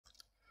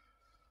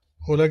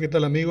Hola, ¿qué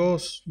tal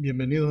amigos?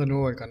 Bienvenidos de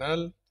nuevo al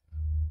canal.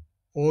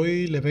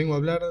 Hoy les vengo a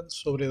hablar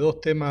sobre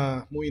dos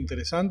temas muy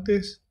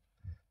interesantes.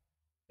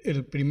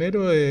 El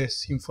primero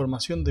es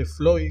información de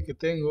Floyd que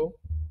tengo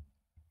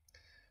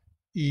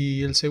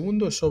y el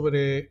segundo es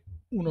sobre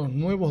unos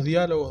nuevos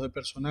diálogos de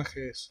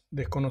personajes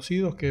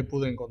desconocidos que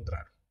pude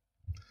encontrar.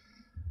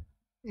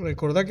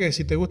 Recordá que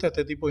si te gusta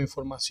este tipo de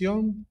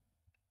información,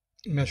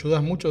 me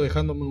ayudas mucho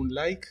dejándome un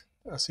like,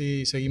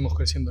 así seguimos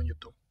creciendo en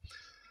YouTube.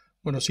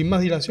 Bueno, sin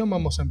más dilación,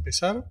 vamos a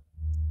empezar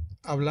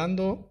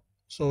hablando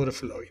sobre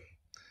Floyd.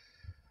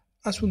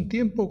 Hace un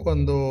tiempo,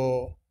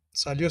 cuando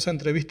salió esa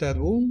entrevista de Ed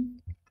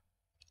Boon,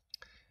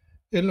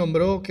 él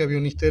nombró que había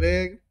un easter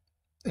egg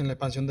en la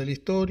expansión de la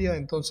historia,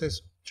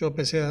 entonces yo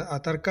empecé a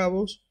atar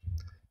cabos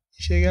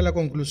y llegué a la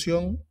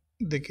conclusión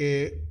de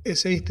que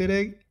ese easter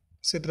egg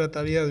se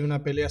trataría de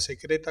una pelea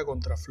secreta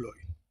contra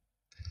Floyd.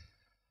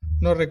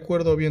 No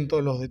recuerdo bien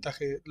todos los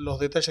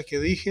detalles que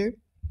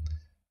dije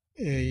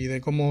y de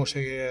cómo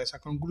llegué a esa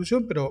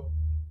conclusión, pero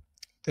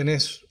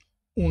tenés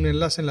un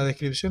enlace en la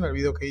descripción al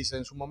video que hice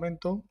en su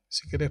momento.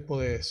 Si querés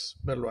podés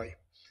verlo ahí.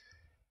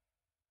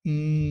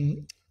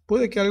 Mm,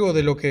 Puede que algo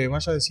de lo que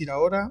vaya a decir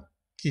ahora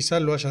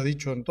quizás lo haya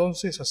dicho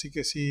entonces, así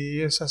que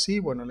si es así,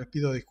 bueno, les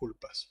pido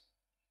disculpas.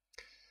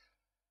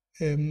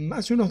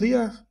 Hace unos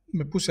días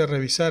me puse a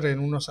revisar en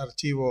unos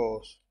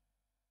archivos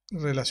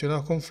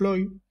relacionados con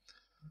Floyd,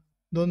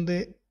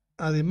 donde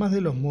además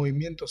de los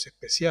movimientos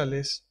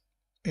especiales,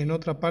 en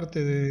otra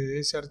parte de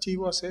ese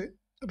archivo hace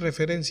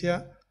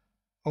referencia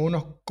a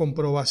unas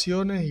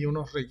comprobaciones y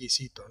unos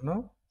requisitos,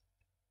 ¿no?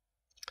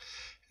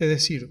 Es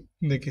decir,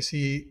 de que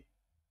si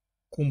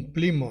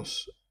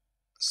cumplimos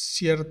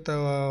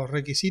ciertos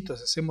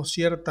requisitos, hacemos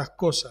ciertas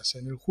cosas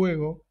en el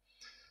juego,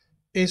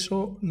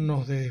 eso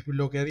nos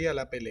desbloquearía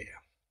la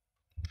pelea.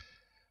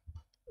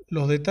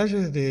 Los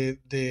detalles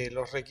de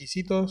los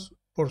requisitos,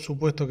 por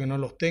supuesto que no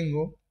los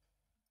tengo,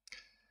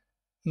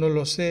 no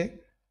lo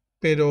sé,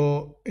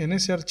 pero en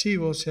ese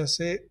archivo se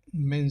hace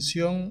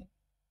mención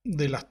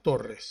de las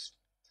torres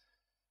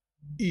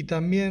y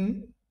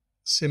también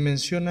se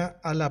menciona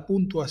a la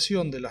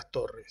puntuación de las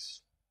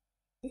torres.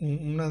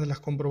 Una de las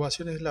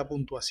comprobaciones es la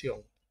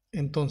puntuación.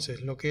 Entonces,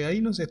 lo que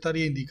ahí nos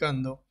estaría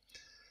indicando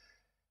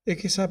es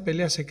que esa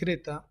pelea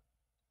secreta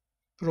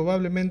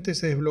probablemente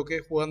se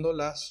desbloquee jugando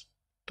las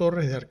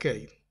torres de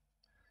arcade,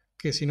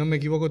 que si no me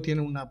equivoco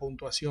tiene una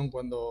puntuación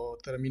cuando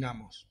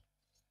terminamos.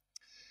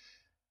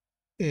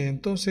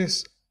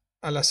 Entonces,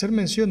 al hacer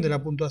mención de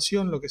la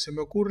puntuación, lo que se me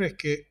ocurre es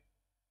que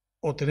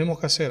o tenemos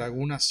que hacer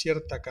alguna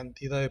cierta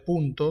cantidad de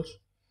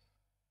puntos,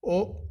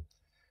 o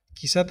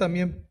quizá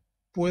también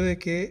puede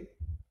que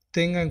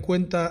tenga en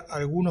cuenta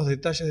algunos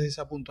detalles de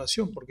esa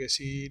puntuación, porque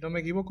si no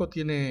me equivoco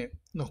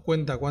nos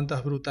cuenta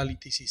cuántas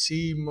brutalities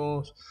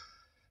hicimos,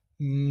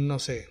 no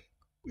sé,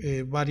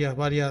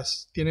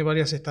 tiene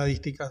varias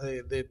estadísticas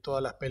de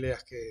todas las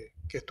peleas que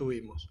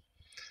estuvimos.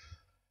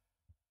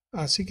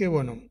 Así que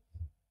bueno,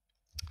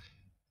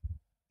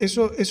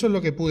 eso es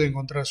lo que pude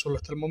encontrar solo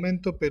hasta el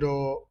momento,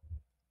 pero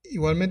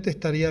igualmente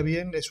estaría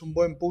bien, es un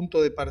buen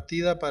punto de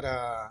partida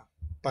para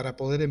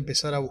poder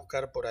empezar a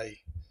buscar por ahí.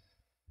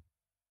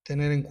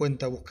 Tener en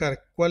cuenta,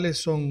 buscar cuáles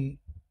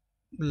son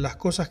las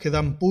cosas que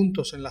dan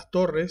puntos en las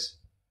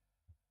torres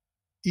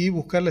y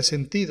buscarle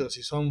sentido,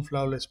 si son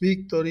flawless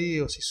victory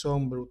o si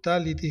son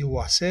brutalities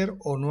o hacer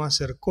o no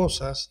hacer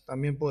cosas,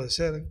 también puede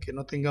ser que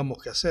no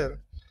tengamos que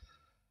hacer.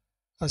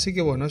 Así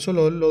que bueno, eso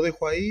lo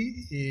dejo ahí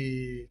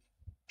y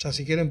ya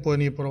si quieren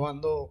pueden ir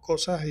probando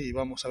cosas y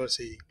vamos a ver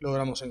si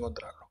logramos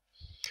encontrarlo.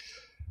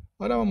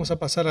 Ahora vamos a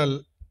pasar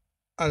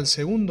al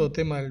segundo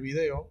tema del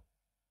video,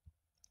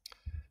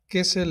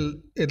 que es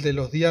el de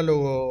los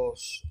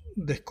diálogos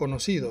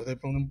desconocidos, de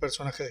un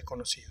personaje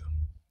desconocido.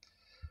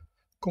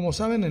 Como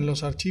saben, en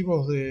los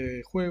archivos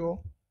de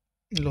juego,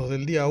 los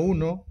del día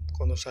 1,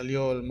 cuando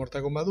salió el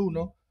Mortal Kombat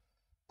 1,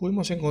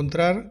 pudimos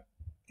encontrar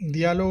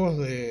diálogos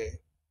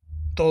de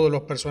todos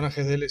los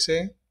personajes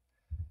DLC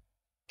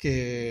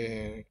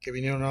que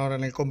vinieron ahora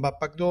en el Combat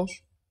Pack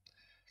 2,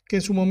 que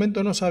en su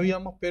momento no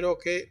sabíamos, pero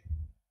que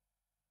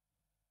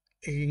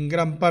en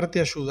gran parte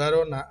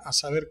ayudaron a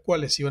saber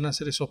cuáles iban a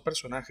ser esos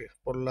personajes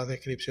por las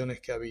descripciones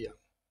que había.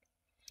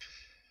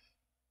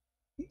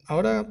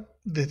 Ahora,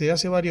 desde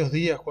hace varios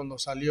días, cuando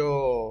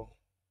salió,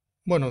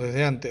 bueno,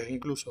 desde antes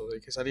incluso de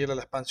que saliera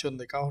la expansión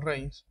de Chaos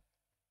Reigns,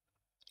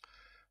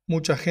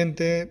 mucha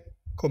gente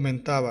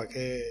comentaba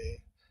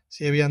que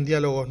si habían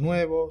diálogos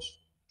nuevos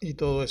y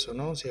todo eso,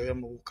 ¿no? Si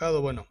habíamos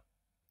buscado, bueno,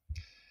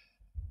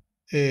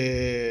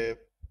 eh,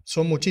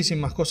 son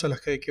muchísimas cosas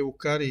las que hay que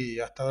buscar y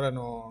hasta ahora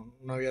no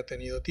había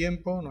tenido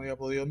tiempo, no había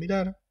podido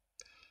mirar.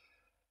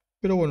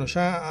 Pero bueno,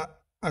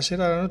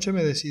 ayer a la noche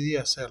me decidí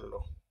a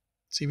hacerlo.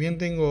 Si bien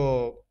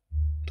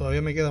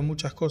todavía me quedan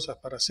muchas cosas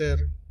para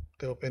hacer,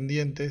 tengo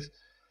pendientes,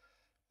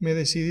 me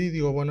decidí,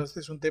 digo, bueno,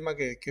 este es un tema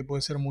que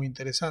puede ser muy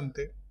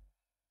interesante.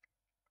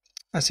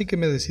 Así que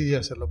me decidí a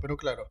hacerlo, pero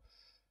claro,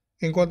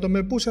 en cuanto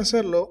me puse a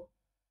hacerlo,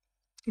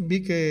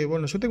 vi que,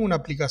 bueno, yo tengo una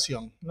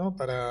aplicación, ¿no?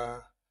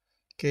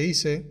 Que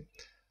hice,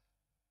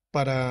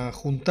 para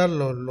juntar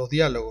los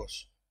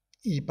diálogos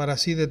y para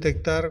así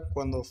detectar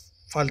cuando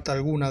falta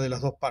alguna de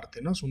las dos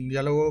partes, ¿no? Un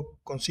diálogo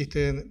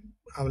consiste en,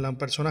 habla un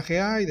personaje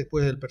A y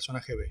después del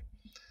personaje B.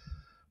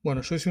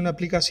 Bueno, yo hice una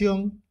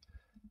aplicación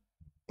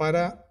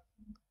para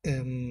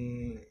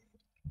em,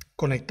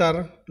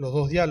 conectar los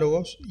dos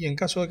diálogos y en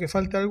caso de que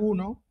falte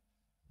alguno,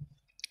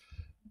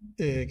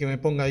 que me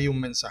ponga ahí un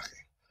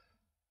mensaje.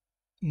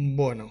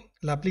 Bueno,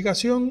 la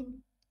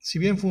aplicación, si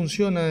bien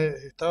funciona,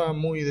 estaba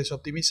muy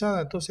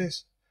desoptimizada,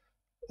 entonces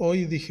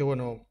hoy dije,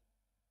 bueno,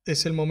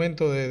 es el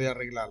momento de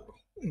arreglarlo.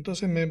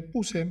 Entonces me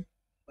puse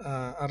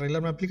a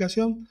arreglar mi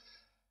aplicación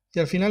y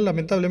al final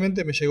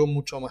lamentablemente me llegó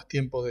mucho más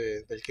tiempo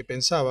del que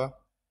pensaba.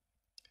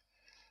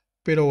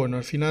 Pero bueno,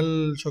 al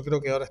final yo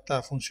creo que ahora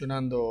está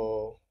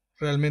funcionando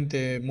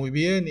realmente muy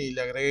bien y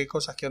le agregué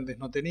cosas que antes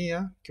no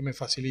tenía, que me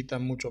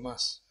facilitan mucho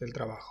más el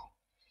trabajo.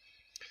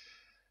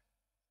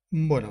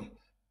 Bueno,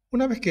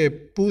 una vez que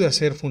pude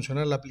hacer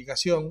funcionar la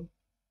aplicación,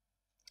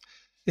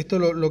 esto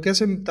lo que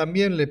hacen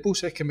también le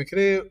puse es que me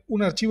cree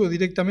un archivo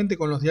directamente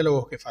con los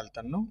diálogos que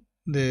faltan, ¿no?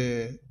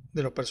 De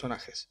los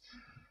personajes.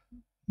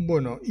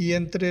 Bueno, y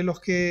entre los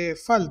que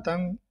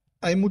faltan,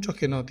 hay muchos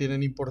que no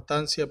tienen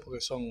importancia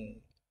porque son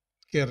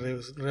que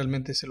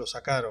realmente se lo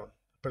sacaron.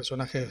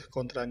 Personajes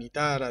contra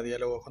Nitara,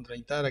 diálogos contra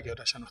Nitara que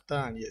ahora ya no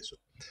están y eso.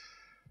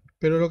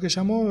 Pero lo que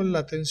llamó la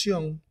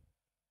atención,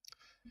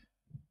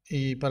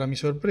 y para mi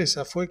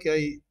sorpresa, fue que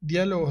hay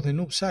diálogos de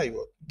Noob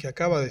Saibot que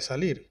acaba de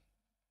salir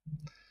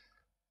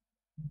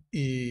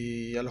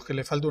y a los que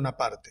le falta una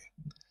parte.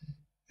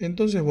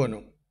 Entonces,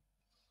 bueno,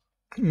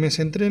 me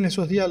centré en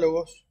esos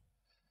diálogos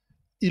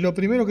y lo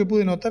primero que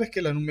pude notar es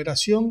que la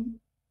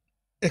numeración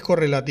es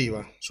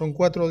correlativa, son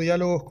 4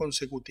 diálogos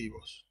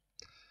consecutivos,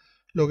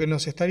 lo que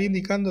nos estaría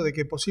indicando de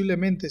que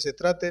posiblemente se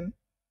traten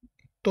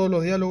todos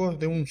los diálogos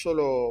de un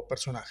solo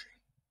personaje.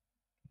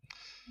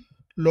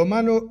 Lo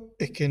malo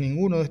es que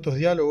ninguno de estos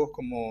diálogos,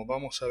 como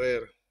vamos a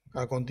ver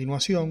a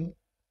continuación,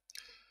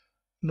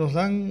 nos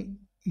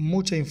dan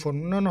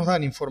no nos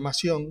dan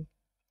información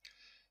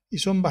y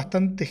son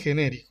bastante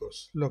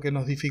genéricos, lo que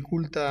nos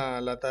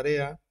dificulta la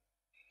tarea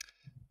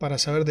para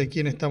saber de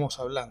quién estamos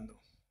hablando.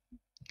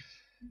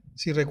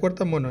 Si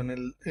recuerdan, bueno,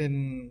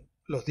 en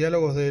los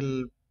diálogos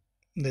del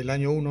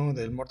año 1,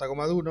 del Mortal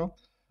Kombat 1,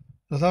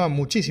 nos daban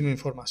muchísima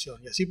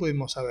información y así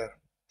pudimos saber.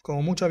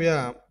 Como mucho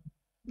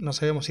no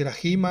sabíamos si era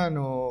He-Man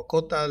o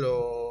Kotal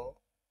o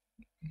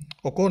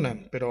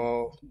Conan,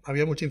 pero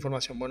había mucha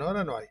información. Bueno,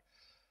 ahora no hay.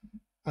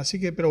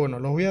 Así que, pero bueno,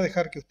 los voy a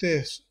dejar que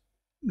ustedes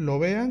lo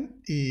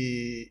vean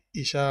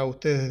y ya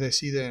ustedes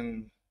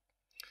deciden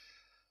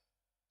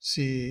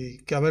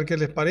que a ver qué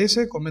les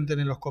parece, comenten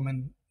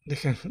en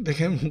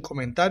dejen un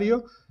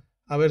comentario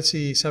a ver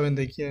si saben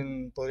de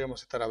quién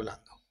podríamos estar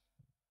hablando.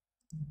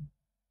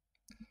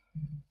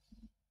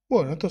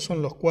 Bueno, estos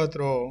son las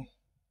cuatro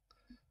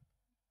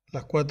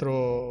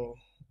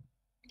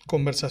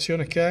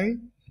conversaciones que hay.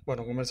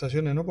 Bueno,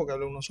 conversaciones no, porque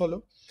habla uno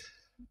solo.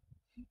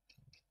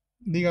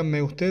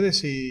 Díganme ustedes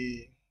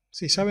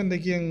si saben de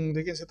quién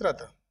se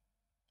trata.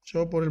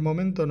 Yo por el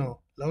momento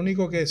no. Lo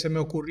único que se me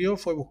ocurrió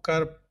fue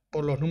buscar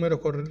por los números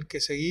que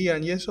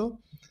seguían y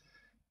eso.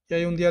 Y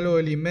hay un diálogo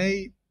del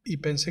email y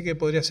pensé que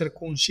podría ser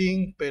Kun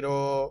Jin,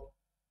 pero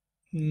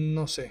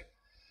no sé.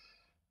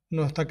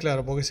 No está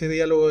claro, porque ese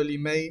diálogo del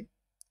email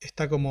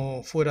está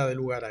como fuera de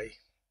lugar ahí.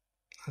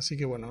 Así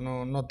que bueno,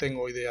 no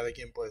tengo idea de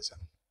quién puede ser.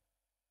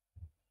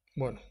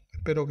 Bueno,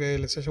 espero que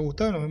les haya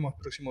gustado. Nos vemos en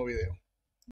el próximo video.